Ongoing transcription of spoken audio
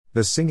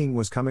The singing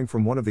was coming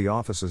from one of the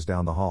offices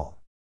down the hall.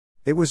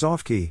 It was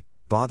off-key,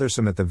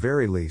 bothersome at the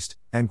very least,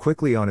 and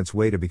quickly on its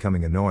way to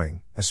becoming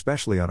annoying,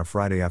 especially on a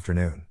Friday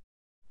afternoon.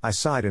 I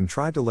sighed and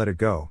tried to let it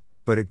go,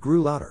 but it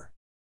grew louder.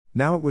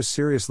 Now it was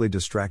seriously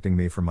distracting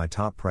me from my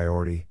top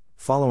priority,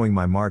 following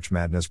my March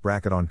Madness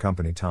bracket on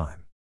company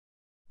time.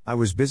 I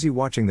was busy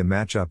watching the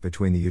matchup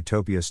between the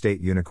Utopia State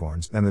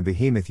Unicorns and the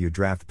Behemoth U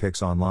draft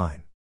picks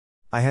online.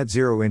 I had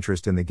zero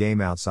interest in the game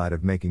outside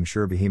of making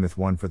sure Behemoth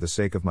won for the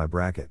sake of my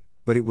bracket,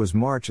 but it was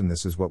March and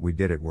this is what we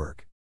did at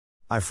work.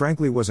 I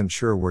frankly wasn't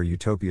sure where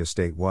Utopia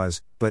State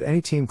was, but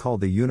any team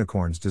called the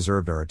Unicorns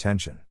deserved our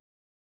attention.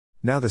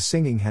 Now the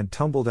singing had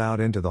tumbled out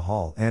into the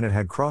hall and it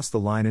had crossed the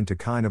line into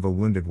kind of a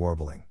wounded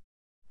warbling.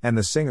 And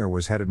the singer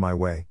was headed my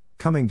way,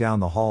 coming down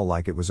the hall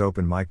like it was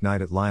open mic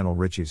night at Lionel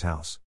Richie's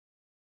house.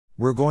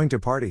 We're going to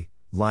party,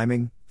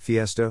 liming,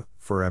 fiesta,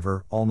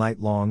 forever, all night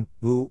long,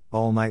 ooh,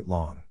 all night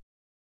long.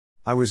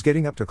 I was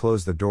getting up to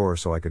close the door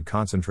so I could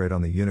concentrate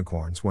on the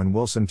Unicorns when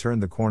Wilson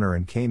turned the corner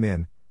and came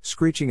in,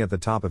 screeching at the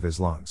top of his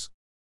lungs.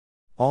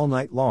 All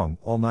night long,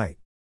 all night.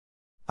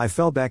 I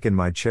fell back in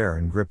my chair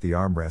and gripped the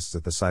armrests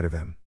at the sight of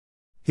him.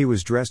 He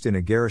was dressed in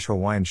a garish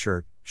Hawaiian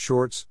shirt,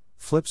 shorts,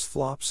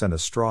 flips-flops and a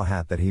straw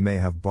hat that he may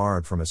have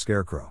borrowed from a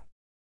scarecrow.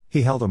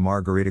 He held a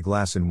margarita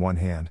glass in one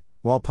hand,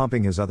 while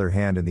pumping his other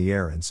hand in the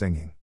air and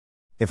singing.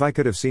 If I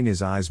could have seen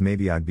his eyes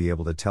maybe I'd be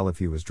able to tell if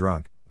he was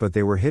drunk, but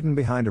they were hidden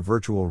behind a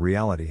virtual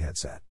reality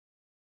headset.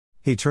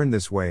 He turned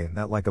this way and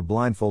that like a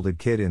blindfolded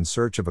kid in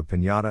search of a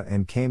piñata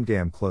and came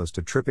damn close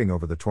to tripping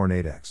over the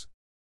Tornadex.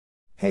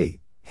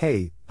 Hey,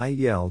 I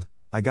yelled,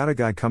 I got a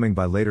guy coming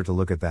by later to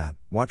look at that,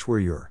 watch where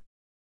you're.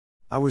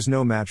 I was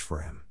no match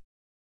for him.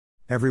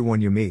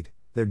 Everyone you meet,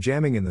 they're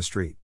jamming in the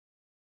street.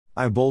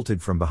 I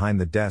bolted from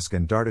behind the desk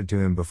and darted to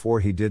him before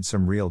he did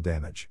some real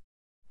damage.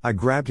 I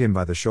grabbed him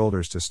by the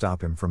shoulders to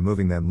stop him from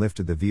moving, then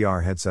lifted the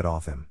VR headset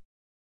off him.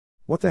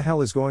 What the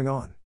hell is going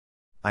on?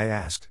 I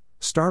asked,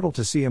 startled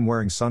to see him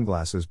wearing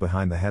sunglasses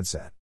behind the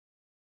headset.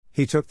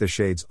 He took the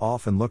shades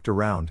off and looked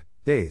around,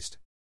 dazed.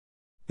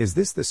 Is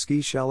this the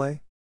ski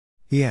chalet?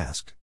 He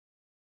asked.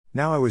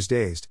 Now I was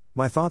dazed,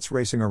 my thoughts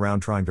racing around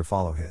trying to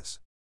follow his.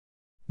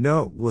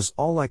 No, was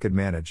all I could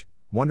manage,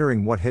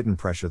 wondering what hidden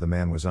pressure the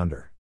man was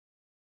under.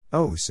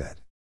 Oh, he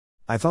said.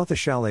 I thought the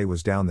chalet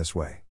was down this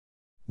way.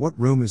 What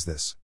room is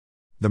this?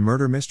 The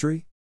murder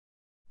mystery?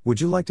 Would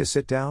you like to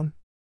sit down?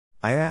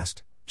 I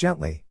asked,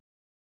 gently.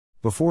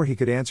 Before he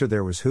could answer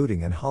there was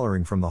hooting and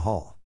hollering from the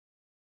hall.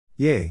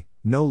 Yay,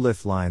 no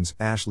lift lines,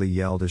 Ashley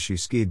yelled as she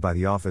skied by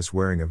the office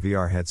wearing a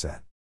VR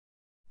headset.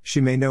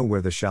 She may know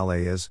where the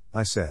chalet is,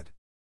 I said.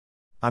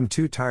 I'm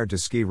too tired to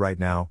ski right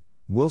now,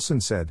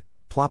 Wilson said,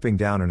 plopping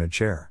down in a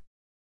chair.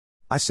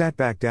 I sat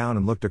back down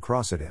and looked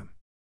across at him.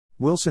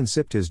 Wilson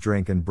sipped his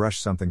drink and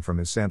brushed something from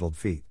his sandaled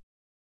feet.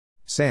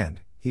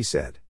 Sand, he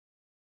said.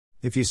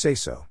 If you say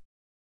so.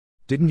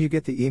 Didn't you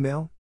get the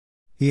email?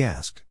 He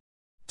asked.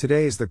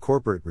 Today is the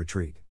corporate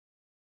retreat.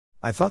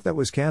 I thought that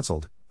was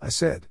cancelled, I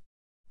said.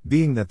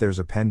 Being that there's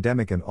a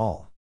pandemic and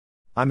all.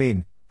 I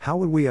mean, how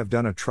would we have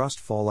done a trust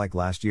fall like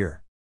last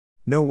year?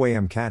 No way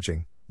I'm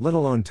catching, let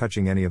alone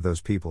touching any of those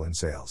people in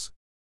sales.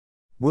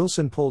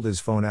 Wilson pulled his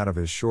phone out of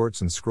his shorts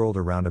and scrolled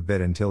around a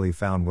bit until he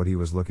found what he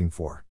was looking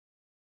for.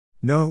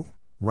 No,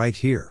 right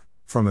here,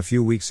 from a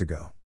few weeks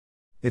ago.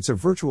 It's a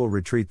virtual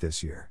retreat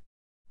this year.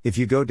 If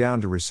you go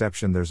down to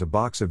reception there's a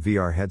box of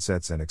VR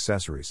headsets and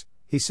accessories,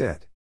 he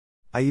said.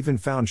 I even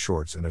found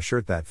shorts and a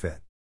shirt that fit.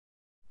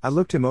 I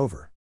looked him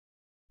over.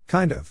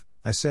 Kind of,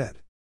 I said.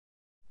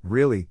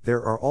 Really,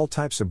 there are all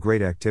types of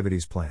great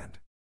activities planned.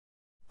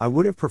 I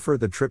would have preferred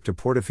the trip to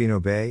Portofino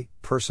Bay,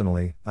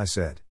 personally, I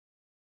said.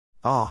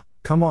 Ah,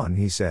 come on,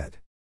 he said.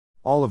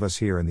 All of us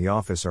here in the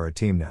office are a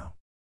team now.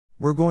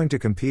 We're going to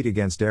compete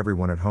against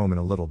everyone at home in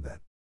a little bit.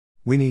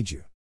 We need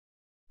you.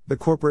 The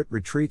corporate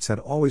retreats had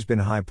always been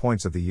high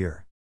points of the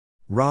year.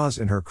 Roz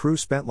and her crew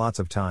spent lots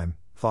of time,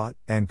 thought,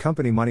 and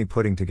company money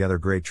putting together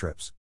great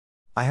trips.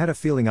 I had a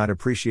feeling I'd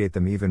appreciate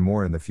them even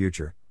more in the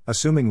future,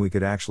 assuming we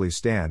could actually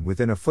stand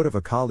within a foot of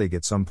a colleague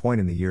at some point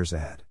in the years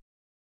ahead.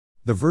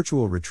 The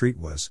virtual retreat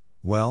was,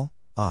 well,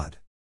 odd.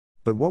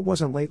 But what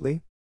wasn't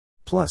lately?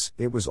 Plus,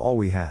 it was all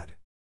we had.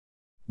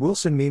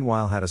 Wilson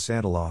meanwhile had a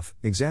sandal off,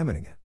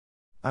 examining it.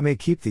 I may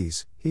keep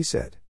these, he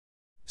said.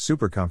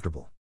 Super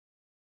comfortable.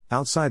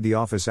 Outside the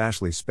office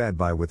Ashley sped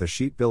by with a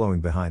sheet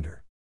billowing behind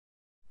her.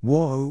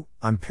 Whoa,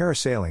 I'm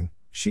parasailing,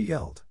 she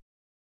yelled.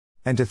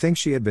 And to think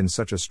she had been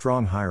such a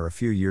strong hire a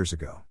few years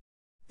ago.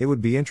 It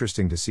would be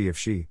interesting to see if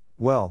she,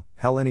 well,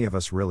 hell any of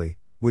us really,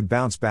 would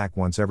bounce back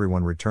once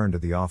everyone returned to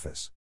the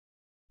office.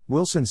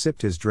 Wilson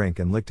sipped his drink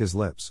and licked his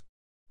lips.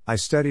 I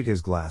studied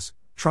his glass,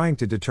 trying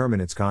to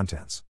determine its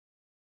contents.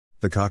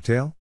 The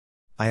cocktail?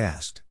 I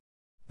asked.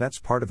 That's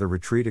part of the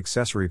retreat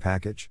accessory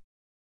package?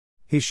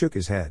 He shook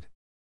his head.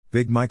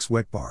 Big Mike's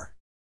wet bar.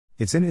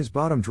 It's in his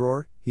bottom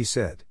drawer, he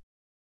said.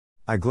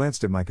 I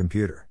glanced at my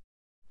computer.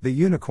 The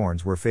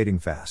unicorns were fading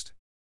fast.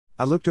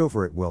 I looked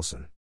over at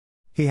Wilson.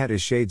 He had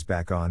his shades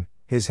back on,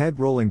 his head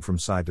rolling from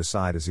side to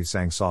side as he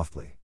sang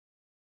softly.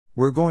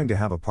 We're going to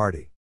have a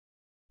party.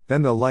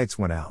 Then the lights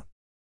went out.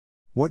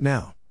 "What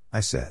now?" I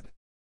said.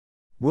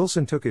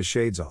 Wilson took his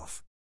shades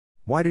off.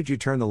 "Why did you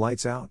turn the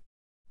lights out?"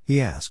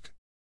 he asked.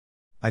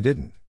 "I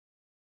didn't."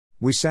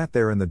 We sat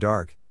there in the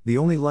dark, the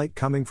only light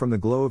coming from the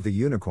glow of the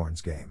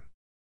Unicorns game.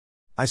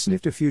 I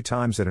sniffed a few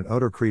times at an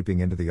odor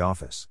creeping into the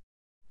office.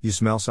 "You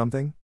smell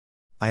something?"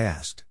 I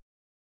asked.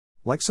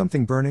 "Like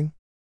something burning?"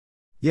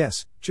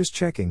 "Yes, just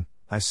checking,"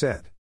 I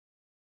said.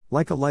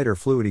 "Like a lighter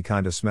fluidy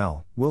kind of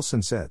smell,"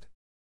 Wilson said.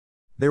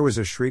 There was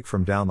a shriek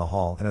from down the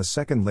hall, and a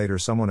second later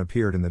someone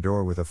appeared in the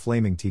door with a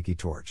flaming tiki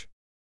torch.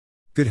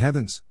 "Good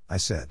heavens," I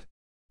said.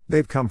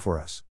 "They've come for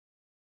us."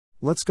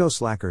 "Let's go,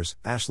 slackers,"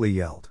 Ashley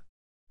yelled.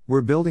 "We're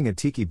building a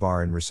tiki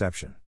bar in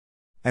reception.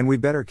 And we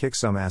better kick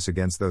some ass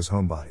against those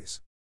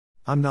homebodies.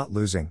 I'm not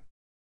losing."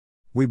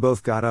 We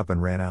both got up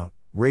and ran out,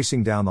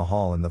 racing down the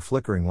hall in the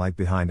flickering light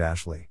behind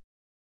Ashley.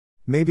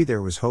 Maybe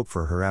there was hope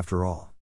for her after all.